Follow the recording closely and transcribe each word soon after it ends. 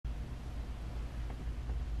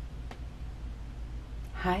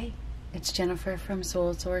Hi, it's Jennifer from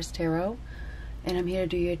Soul Source Tarot, and I'm here to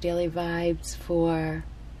do your daily vibes for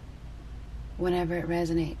whenever it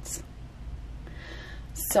resonates.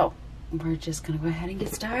 So, we're just going to go ahead and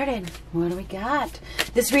get started. What do we got?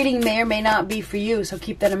 This reading may or may not be for you, so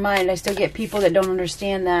keep that in mind. I still get people that don't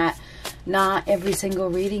understand that not every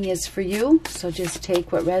single reading is for you, so just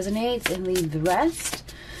take what resonates and leave the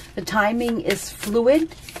rest. The timing is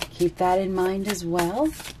fluid. Keep that in mind as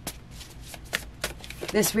well.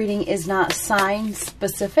 This reading is not sign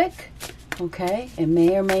specific, okay? It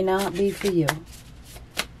may or may not be for you.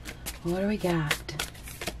 What do we got?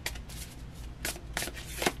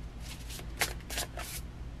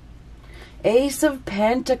 Ace of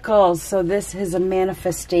Pentacles. So this is a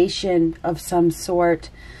manifestation of some sort.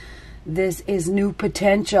 This is new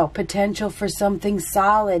potential. Potential for something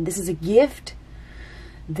solid. This is a gift.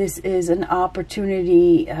 This is an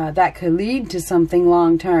opportunity that could lead to something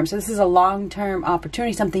long-term. So this is a long-term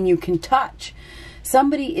opportunity, something you can touch.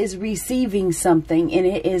 Somebody is receiving something, and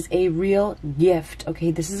it is a real gift.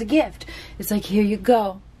 Okay, this is a gift. It's like, here you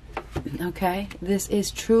go. Okay, this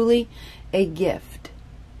is truly a gift.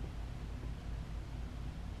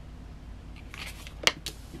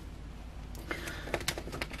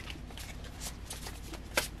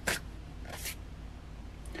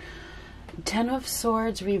 Ten of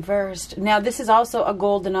Swords reversed. Now, this is also a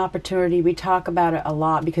golden opportunity. We talk about it a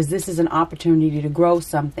lot because this is an opportunity to grow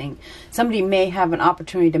something. Somebody may have an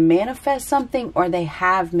opportunity to manifest something, or they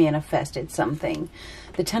have manifested something.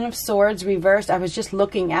 The Ten of Swords reversed. I was just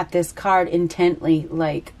looking at this card intently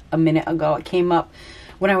like a minute ago. It came up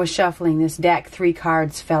when I was shuffling this deck. 3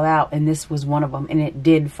 cards fell out, and this was one of them, and it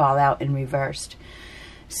did fall out and reversed.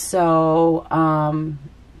 So,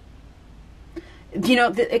 you know,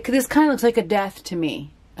 this kind of looks like a death to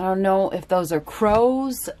me. I don't know if those are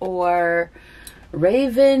crows or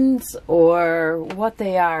ravens or what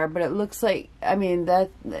they are, but it looks like, I mean, that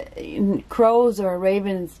crows or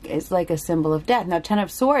ravens is like a symbol of death. Now, Ten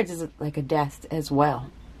of Swords is like a death as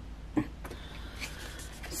well.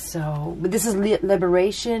 So, but this is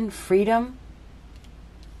liberation, freedom.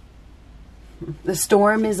 The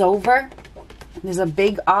storm is over. There's a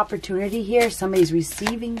big opportunity here. Somebody's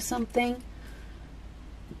receiving something.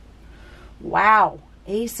 Wow.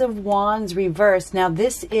 Ace of Wands reversed. Now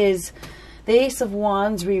this is, the Ace of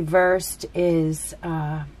Wands reversed is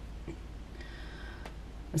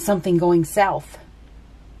something going south.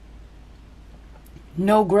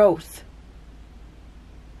 No growth.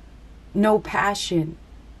 No passion.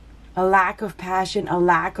 A lack of passion, a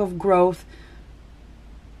lack of growth.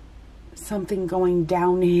 Something going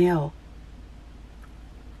downhill.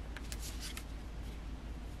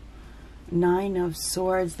 Nine of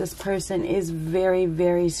Swords. This person is very,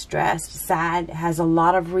 very stressed, sad, has a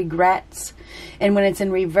lot of regrets. And when it's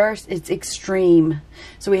in reverse, it's extreme.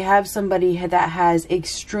 So we have somebody that has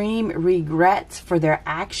extreme regrets for their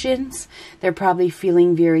actions. They're probably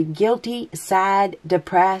feeling very guilty, sad,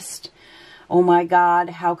 depressed. Oh my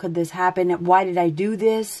God, how could this happen? Why did I do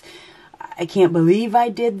this? I can't believe I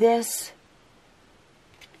did this.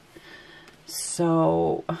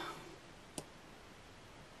 So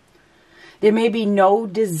there may be no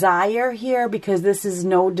desire here, because this is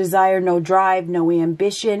no desire, no drive, no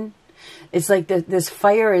ambition. It's like this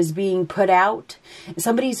fire is being put out.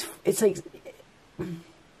 Somebody's, it's like,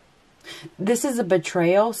 this is a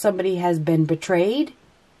betrayal. Somebody has been betrayed.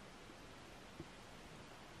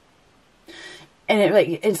 And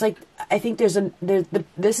it's like, I think this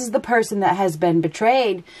is the person that has been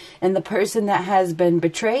betrayed, and the person that has been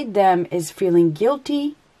betrayed them is feeling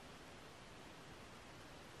guilty.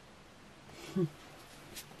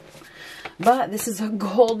 But this is a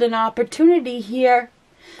golden opportunity here.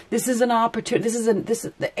 This is an opportunity.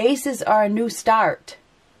 The aces are a new start.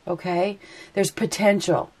 Okay? There's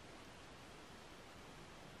potential.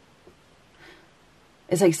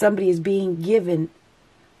 It's like somebody is being given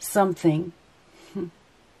something.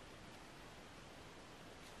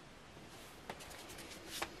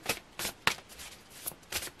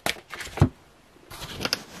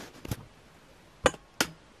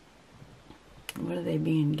 What are they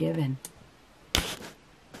being given?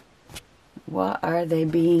 What are they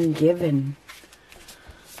being given?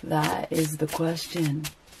 That is the question.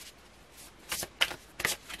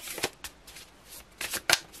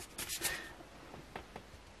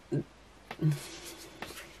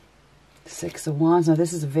 Six of Wands. Now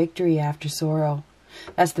this is a victory after sorrow.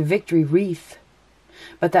 That's the victory wreath.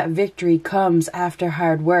 But that victory comes after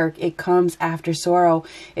hard work. It comes after sorrow.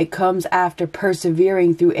 It comes after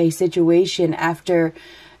persevering through a situation, after,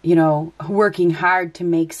 you know, working hard to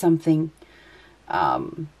make something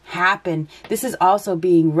happen. This is also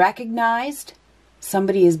being recognized.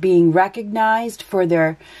 Somebody is being recognized for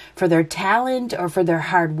their talent or for their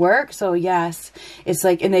hard work. So yes, it's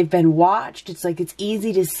like, and they've been watched. It's like, it's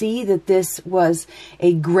easy to see that this was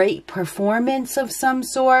a great performance of some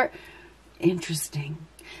sort. Interesting.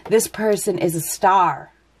 This person is a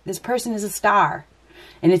star. This person is a star.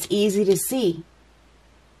 And it's easy to see.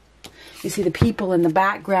 You see the people in the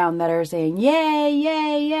background that are saying, yay,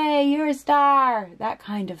 yay, yay, you're a star. That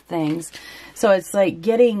kind of things. So it's like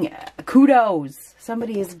getting kudos.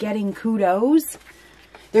 Somebody is getting kudos.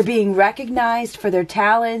 They're being recognized for their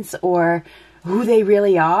talents or who they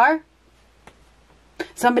really are.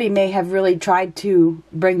 Somebody may have really tried to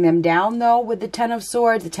bring them down, though, with the Ten of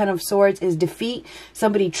Swords. The Ten of Swords is defeat.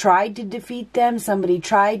 Somebody tried to defeat them. Somebody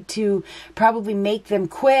tried to probably make them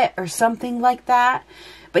quit or something like that.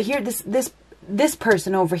 But here, this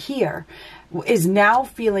person over here is now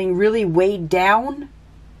feeling really weighed down.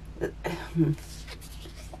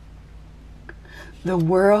 The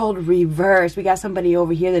World reversed. We got somebody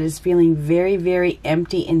over here that is feeling very, very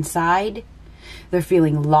empty inside. They're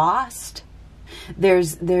feeling lost.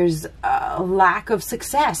 There's a lack of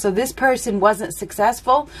success. So this person wasn't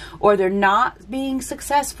successful, or they're not being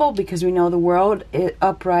successful, because we know the World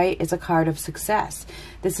upright is a card of success.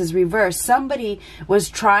 This is reversed. Somebody was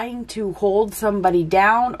trying to hold somebody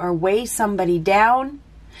down or weigh somebody down,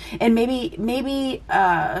 and maybe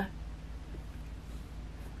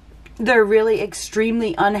they're really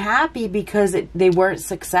extremely unhappy because they weren't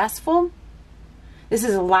successful. This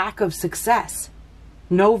is a lack of success.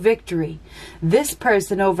 No victory. This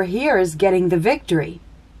person over here is getting the victory.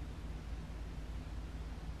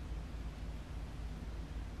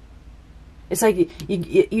 It's like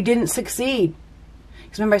you didn't succeed.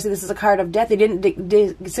 Because remember I said this is a card of death. They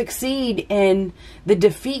didn't succeed in the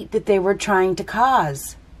defeat that they were trying to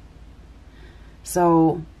cause.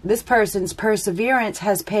 So this person's perseverance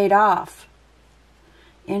has paid off.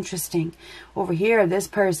 Interesting. Over here, this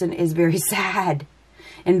person is very sad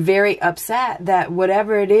and very upset that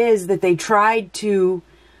whatever it is that they tried to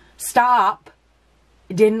stop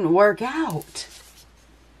didn't work out.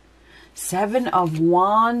 Seven of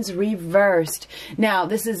Wands reversed. Now,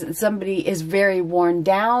 this is somebody is very worn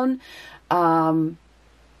down. Somebody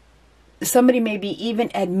may be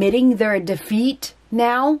even admitting their defeat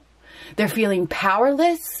now. They're feeling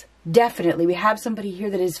powerless. Definitely. We have somebody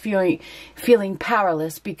here that is feeling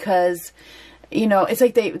powerless because, you know, it's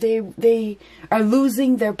like they are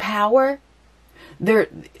losing their power.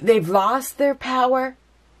 They've lost their power.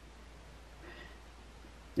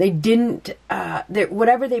 They didn't,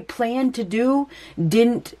 whatever they planned to do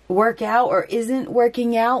didn't work out or isn't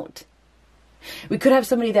working out. We could have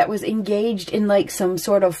somebody that was engaged in like some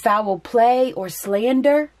sort of foul play or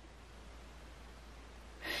slander.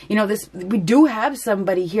 You know, we do have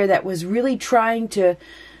somebody here that was really trying to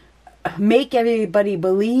make everybody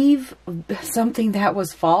believe something that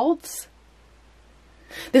was false.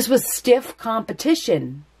 This was stiff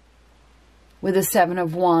competition with the Seven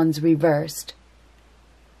of Wands reversed.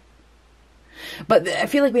 But I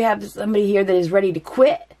feel like we have somebody here that is ready to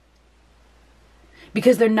quit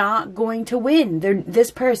because they're not going to win.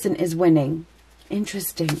 This person is winning.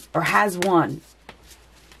 Interesting. Or has won.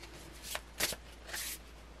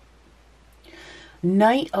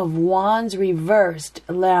 Knight of Wands reversed.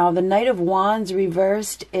 Now, the Knight of Wands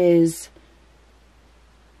reversed is,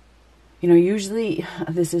 you know, usually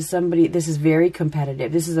this is very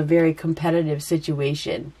competitive. This is a very competitive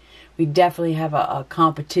situation. We definitely have a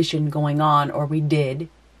competition going on, or we did.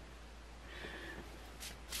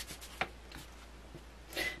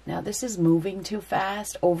 Now, this is moving too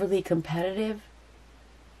fast, overly competitive.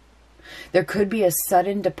 There could be a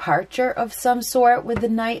sudden departure of some sort with the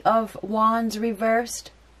Knight of Wands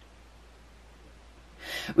reversed.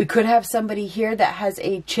 We could have somebody here that has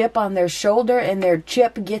a chip on their shoulder and their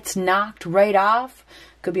chip gets knocked right off.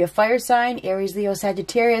 Could be a fire sign, Aries, Leo,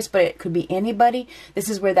 Sagittarius, but it could be anybody. This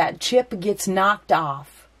is where that chip gets knocked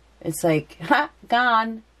off. It's like, ha,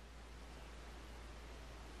 gone.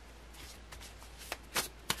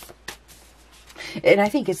 And I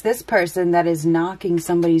think it's this person that is knocking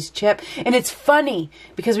somebody's chip. And it's funny,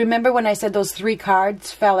 because remember when I said those 3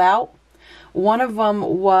 cards fell out? One of them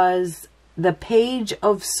was the Page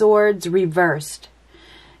of Swords reversed.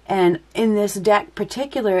 And in this deck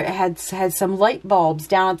particular, it had some light bulbs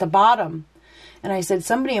down at the bottom. And I said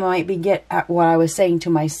somebody might be what I was saying to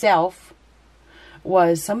myself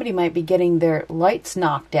was somebody might be getting their lights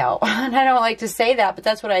knocked out. And I don't like to say that, but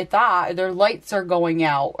that's what I thought. Their lights are going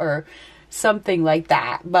out or something like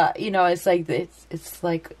that. But, you know, it's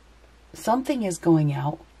like something is going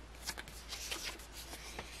out.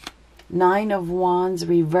 Nine of Wands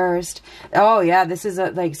reversed. Oh yeah, this is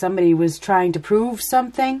like somebody was trying to prove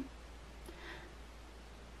something.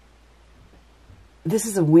 This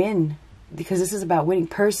is a win, because this is about winning.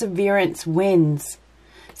 Perseverance wins.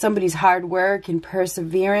 Somebody's hard work and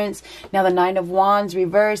perseverance. Now the Nine of Wands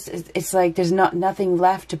reversed. It's like there's nothing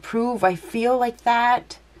left to prove. I feel like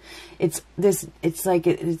that. It's like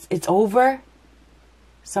it's over.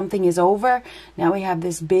 Something is over. Now we have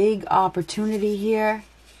this big opportunity here.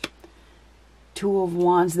 Two of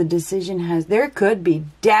Wands. The decision there could be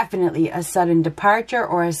definitely a sudden departure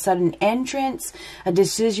or a sudden entrance. A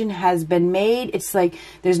decision has been made. It's like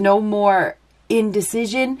there's no more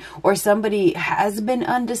indecision, or somebody has been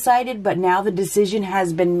undecided, but now the decision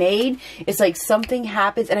has been made. It's like something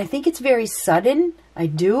happens, and I think it's very sudden. I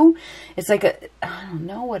do. It's like I don't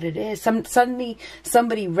know what it is. Suddenly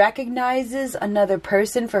somebody recognizes another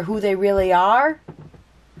person for who they really are.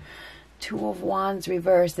 Two of Wands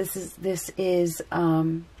reversed. This is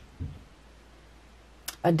a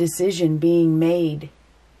decision being made.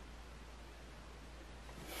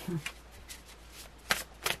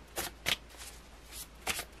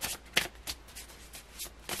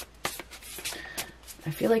 I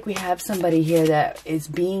feel like we have somebody here that is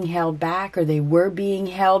being held back, or they were being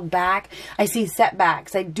held back. I see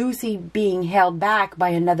setbacks. I do see being held back by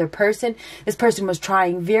another person. This person was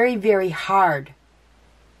trying very, very hard,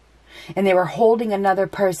 and they were holding another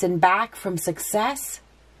person back from success.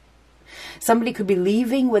 Somebody could be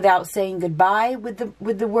leaving without saying goodbye with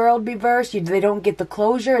the world reversed. They don't get the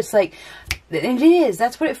closure. It's like, it is.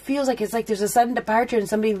 That's what it feels like. It's like there's a sudden departure and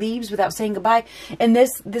somebody leaves without saying goodbye. And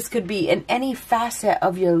this could be in any facet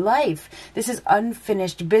of your life. This is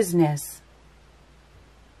unfinished business.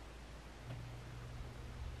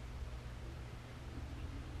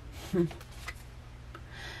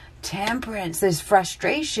 Temperance. There's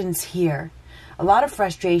frustrations here. A lot of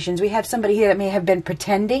frustrations. We have somebody here that may have been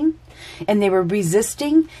pretending, and they were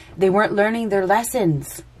resisting. They weren't learning their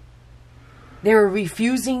lessons. They were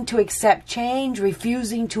refusing to accept change,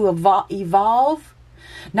 refusing to evolve,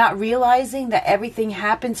 not realizing that everything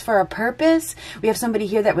happens for a purpose. We have somebody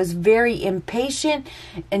here that was very impatient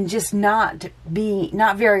and just not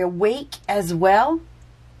very awake as well,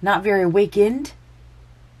 not very awakened.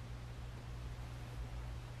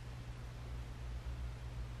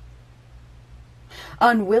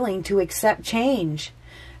 Unwilling to accept change.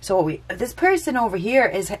 So this person over here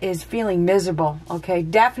is feeling miserable. Okay,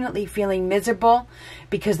 definitely feeling miserable,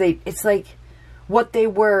 because it's like what they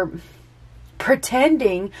were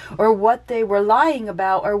pretending, or what they were lying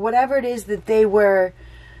about, or whatever it is that they were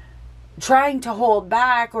trying to hold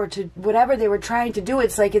back, or to whatever they were trying to do.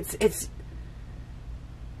 It's like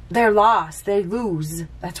they're lost. They lose.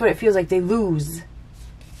 That's what it feels like. They lose.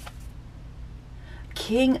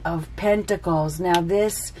 King of Pentacles. Now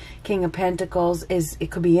this King of Pentacles it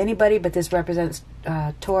could be anybody, but this represents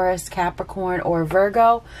Taurus, Capricorn, or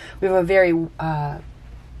Virgo. We have a very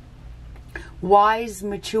wise,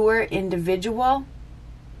 mature individual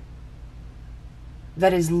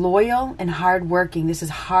that is loyal and hardworking. This is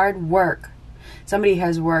hard work. Somebody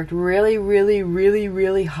has worked really, really, really,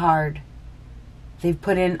 really hard. They've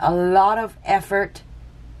put in a lot of effort.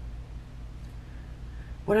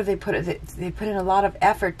 What have they put in? They put in a lot of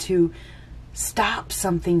effort to stop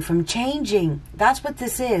something from changing. That's what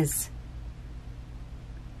this is.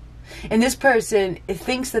 And this person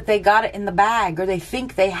thinks that they got it in the bag, or they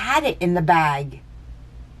think they had it in the bag.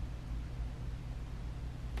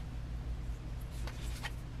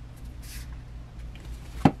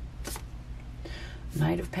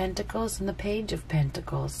 Knight of Pentacles and the Page of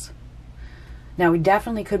Pentacles. Now, we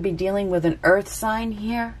definitely could be dealing with an earth sign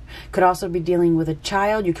here. Could also be dealing with a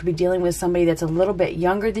child. You could be dealing with somebody that's a little bit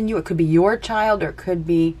younger than you. It could be your child, or it could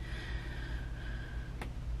be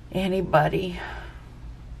anybody.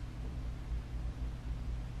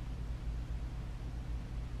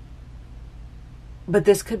 But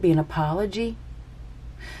this could be an apology.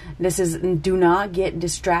 This is, do not get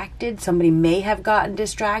distracted. Somebody may have gotten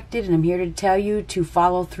distracted, and I'm here to tell you to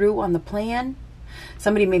follow through on the plan.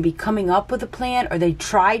 Somebody may be coming up with a plan, or they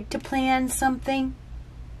tried to plan something.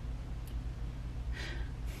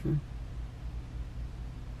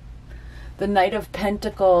 The Knight of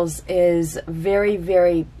Pentacles is very,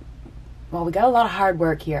 very, well, we got a lot of hard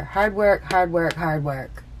work here. Hard work, hard work, hard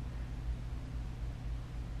work.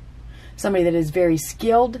 Somebody that is very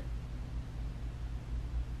skilled.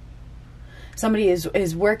 Somebody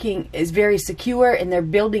is working, is very secure, and they're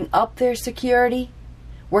building up their security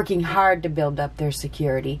working hard to build up their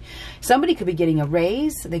security. Somebody could be getting a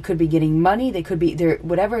raise. They could be getting money. They could be there.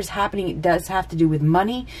 Whatever is happening, it does have to do with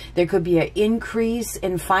money. There could be an increase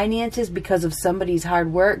in finances because of somebody's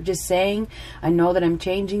hard work. Just saying, I know that I'm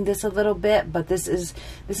changing this a little bit, but this is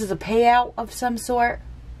a payout of some sort.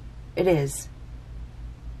 It is.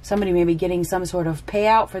 Somebody may be getting some sort of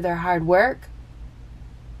payout for their hard work.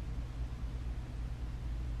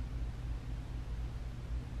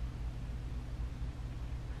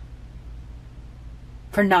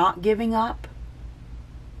 For not giving up.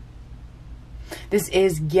 This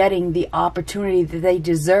is getting the opportunity that they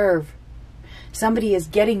deserve. Somebody is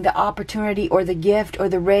getting the opportunity or the gift or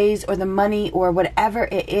the raise or the money or whatever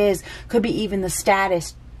it is. Could be even the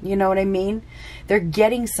status. You know what I mean? They're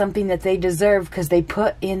getting something that they deserve because they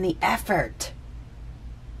put in the effort.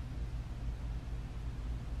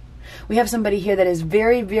 We have somebody here that is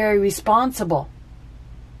very, very responsible.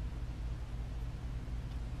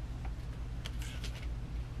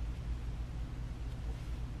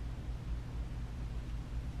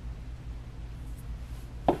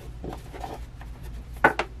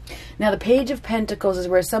 Now, the Page of Pentacles is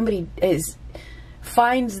where somebody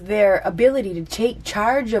finds their ability to take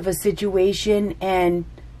charge of a situation and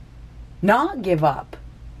not give up.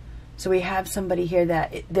 So we have somebody here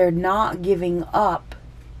that they're not giving up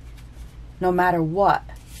no matter what.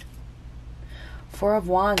 Four of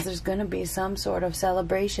Wands, there's going to be some sort of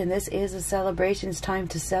celebration. This is a celebration. It's time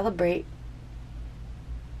to celebrate.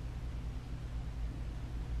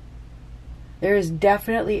 There is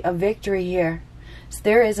definitely a victory here.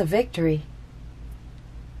 There is a victory.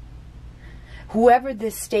 Whoever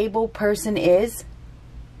this stable person is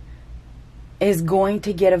going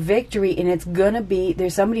to get a victory, and it's going to be,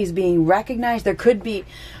 there's somebody's being recognized. There could be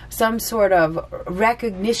some sort of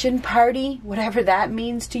recognition party, whatever that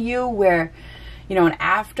means to you, where, you know, an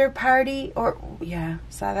after party, or, yeah,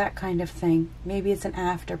 saw that kind of thing. Maybe it's an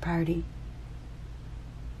after party.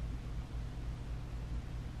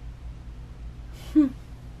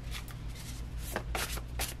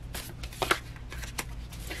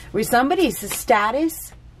 Where somebody's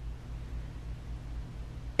status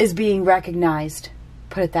is being recognized.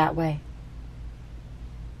 Put it that way.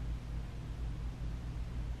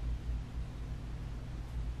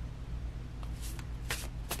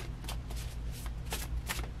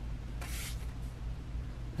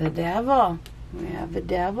 The Devil. We have the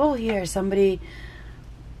Devil here. Somebody,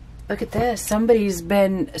 look at this. Somebody's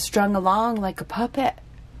been strung along like a puppet.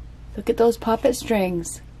 Look at those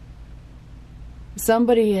strings.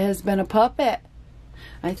 Somebody has been a puppet.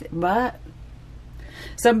 But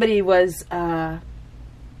somebody was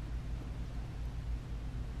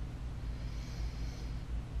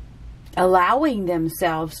allowing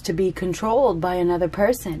themselves to be controlled by another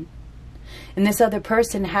person. And this other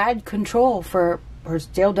person had control or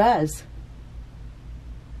still does.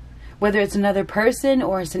 Whether it's another person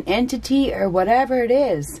or it's an entity or whatever it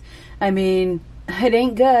is. I mean, it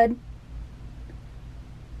ain't good.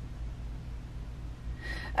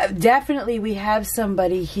 Definitely we have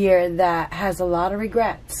somebody here that has a lot of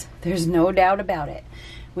regrets. There's no doubt about it.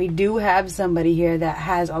 We do have somebody here that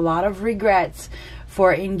has a lot of regrets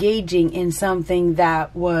for engaging in something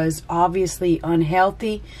that was obviously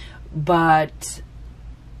unhealthy, but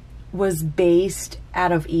was based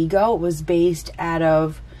out of ego, was based out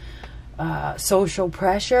of social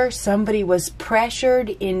pressure. Somebody was pressured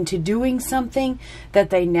into doing something that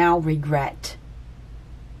they now regret.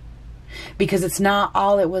 Because it's not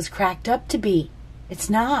all it was cracked up to be. It's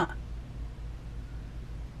not.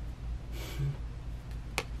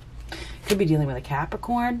 Could be dealing with a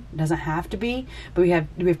Capricorn. Doesn't have to be. But we have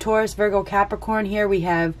Taurus, Virgo, Capricorn here. We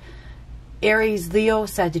have Aries, Leo,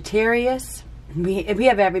 Sagittarius. We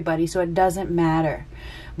have everybody, so it doesn't matter.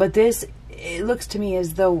 But this, it looks to me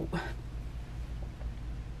as though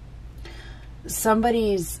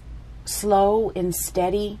somebody's slow and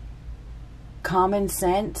steady common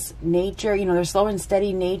sense nature, you know, their slow and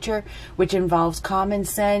steady nature, which involves common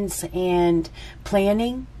sense and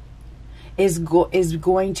planning, is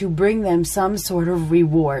going to bring them some sort of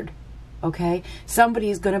reward. Okay?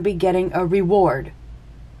 Somebody is going to be getting a reward.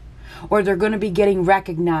 Or they're going to be getting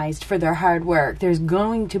recognized for their hard work. There's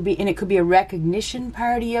going to be, and it could be a recognition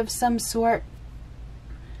party of some sort.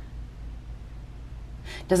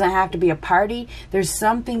 Doesn't have to be a party. There's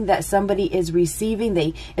something that somebody is receiving.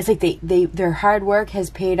 It's like their hard work has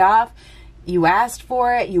paid off. You asked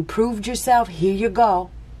for it. You proved yourself. Here you go.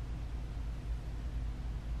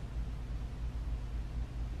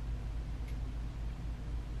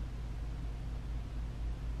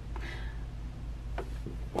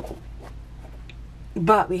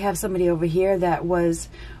 But we have somebody over here that was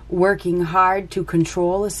working hard to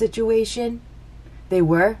control a situation. They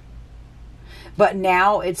were. But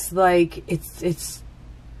now it's like, it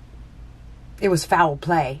was foul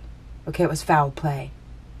play. Okay, it was foul play.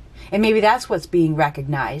 And maybe that's what's being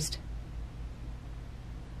recognized.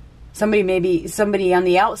 Somebody on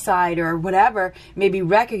the outside or whatever may be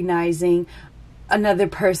recognizing another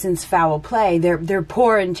person's foul play, their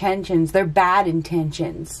poor intentions, their bad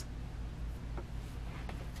intentions.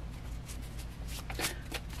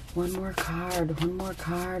 One more card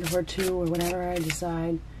or two or whatever I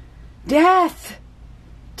decide. Death!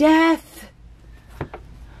 Death!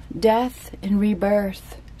 Death and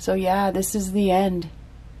rebirth. So yeah, this is the end.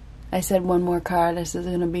 I said one more card. This is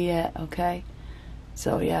going to be it, okay?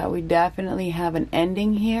 So yeah, we definitely have an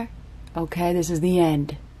ending here. Okay, this is the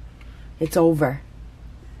end. It's over.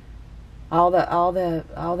 All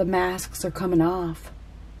the masks are coming off.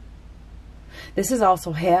 This is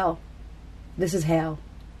also hell. This is hell.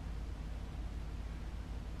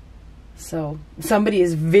 So somebody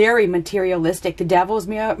is very materialistic. The devil is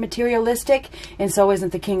materialistic, and so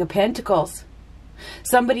isn't the King of Pentacles.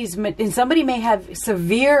 Somebody may have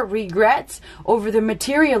severe regrets over their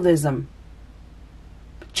materialism.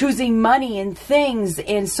 Choosing money and things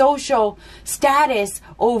and social status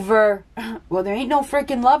over, well, there ain't no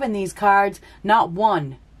freaking love in these cards. Not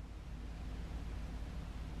one.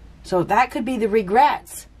 So that could be the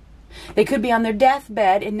regrets. They could be on their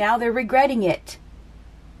deathbed and now they're regretting it.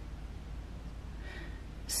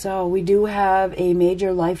 So we do have a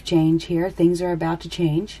major life change here. Things are about to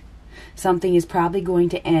change. Something is probably going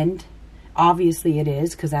to end. Obviously it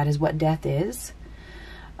is, because that is what death is.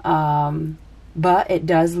 But it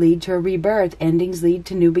does lead to a rebirth. Endings lead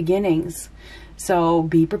to new beginnings. So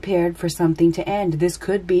be prepared for something to end. This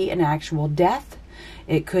could be an actual death.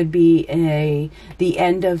 It could be the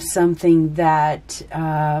end of something that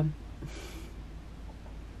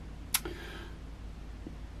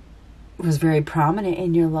was very prominent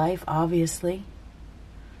in your life, obviously.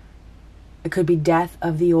 It could be death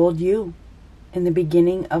of the old you and the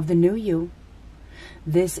beginning of the new you.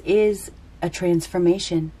 This is a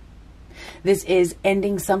transformation. This is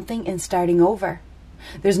ending something and starting over.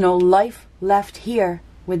 There's no life left here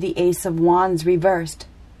with the Ace of Wands reversed.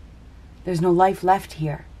 There's no life left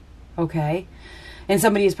here. Okay? And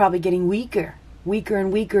somebody is probably getting weaker. Weaker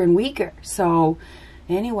and weaker and weaker. So,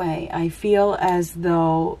 anyway, I feel as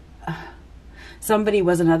though somebody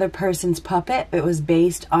was another person's puppet. It was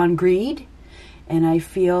based on greed. And I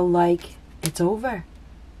feel like it's over.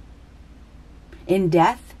 In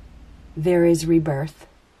death, there is rebirth.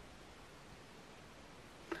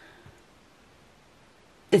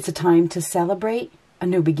 It's a time to celebrate a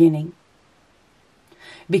new beginning.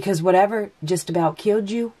 Because whatever just about killed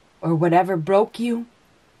you or whatever broke you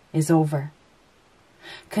is over.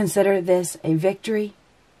 Consider this a victory.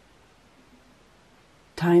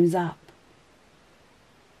 Time's up.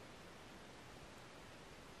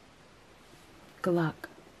 Good luck.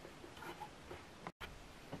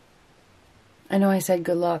 I know I said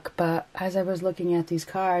good luck, but as I was looking at these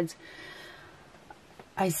cards,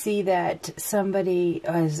 I see that somebody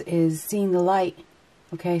is seeing the light.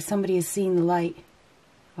 Okay, somebody is seeing the light.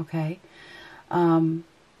 Okay,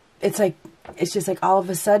 it's just like all of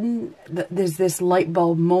a sudden there's this light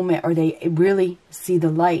bulb moment, or they really see the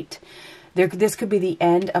light. This could be the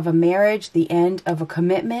end of a marriage, the end of a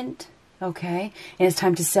commitment. Okay, and it's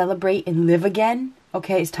time to celebrate and live again.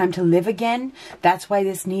 Okay, it's time to live again. That's why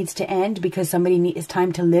this needs to end, because it's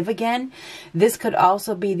time to live again. This could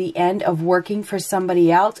also be the end of working for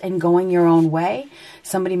somebody else and going your own way.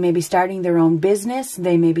 Somebody may be starting their own business.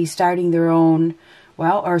 They may be starting their own,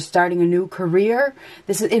 or starting a new career.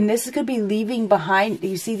 This could be leaving behind.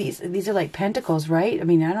 You see these are like pentacles, right? I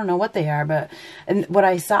mean, I don't know what they are, but and what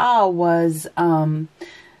I saw was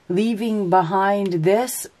leaving behind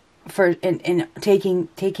this and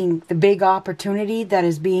taking the big opportunity that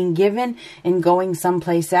is being given and going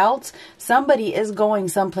someplace else. Somebody is going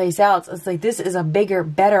someplace else. It's like this is a bigger,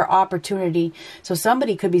 better opportunity. So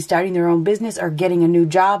somebody could be starting their own business or getting a new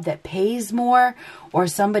job that pays more, or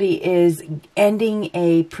somebody is ending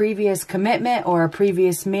a previous commitment or a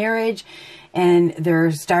previous marriage and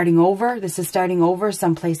they're starting over. This is starting over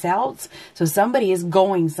someplace else. So somebody is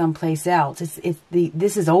going someplace else.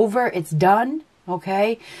 This is over. It's done.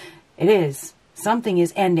 Okay, it is. Something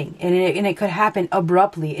is ending, and it could happen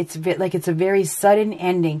abruptly. It's like it's a very sudden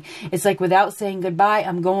ending. It's like without saying goodbye,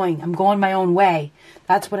 I'm going my own way.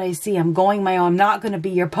 That's what I see. I'm going my own. I'm not going to be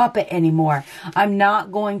your puppet anymore. I'm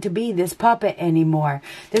not going to be this puppet anymore.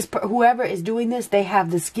 Whoever is doing this, they have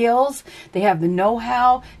the skills, they have the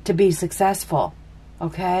know-how to be successful.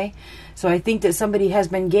 Okay, So I think that somebody has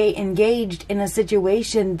been engaged in a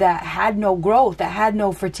situation that had no growth, that had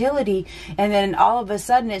no fertility, and then all of a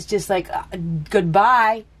sudden it's just like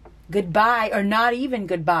goodbye, or not even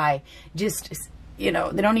goodbye. Just, you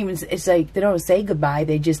know, they don't even, it's like they don't say goodbye,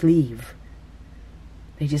 they just leave.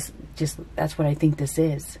 They just that's what I think this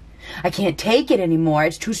is. I can't take it anymore.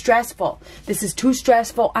 It's too stressful. This is too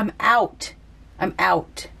stressful. I'm out. I'm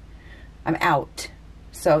out. I'm out.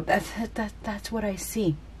 So that's what I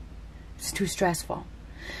see. It's too stressful.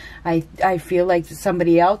 I feel like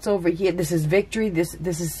somebody else over here. This is victory. This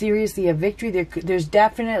is seriously a victory. There's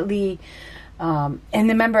definitely. And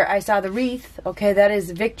remember, I saw the wreath. Okay, that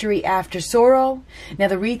is victory after sorrow. Now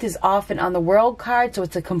the wreath is often on the world card, so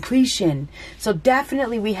it's a completion. So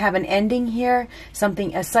definitely we have an ending here.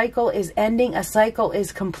 A cycle is ending, a cycle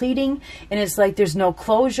is completing, and it's like there's no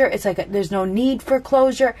closure. It's like there's no need for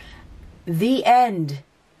closure. The end.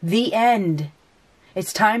 The end.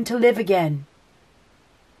 It's time to live again.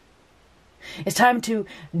 It's time to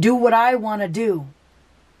do what I want to do.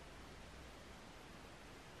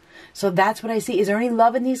 So that's what I see. Is there any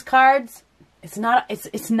love in these cards? It's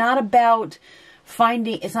not about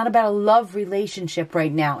finding, it's not about a love relationship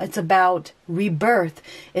right now. It's about rebirth.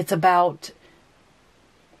 It's about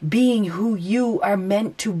being who you are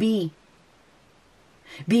meant to be.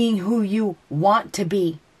 Being who you want to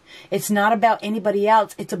be. It's not about anybody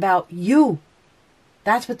else. It's about you.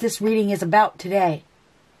 That's what this reading is about today.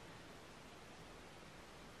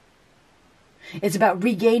 It's about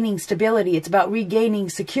regaining stability. It's about regaining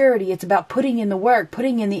security. It's about putting in the work,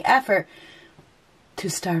 putting in the effort to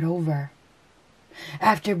start over.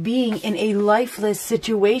 After being in a lifeless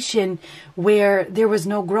situation where there was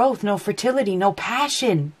no growth, no fertility, no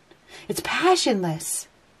passion. It's passionless.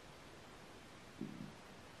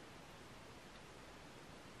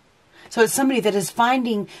 So it's somebody that is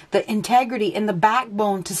finding the integrity and the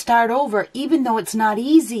backbone to start over, even though it's not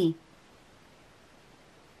easy.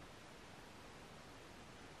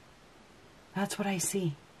 That's what I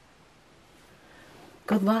see.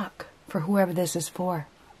 Good luck for whoever this is for.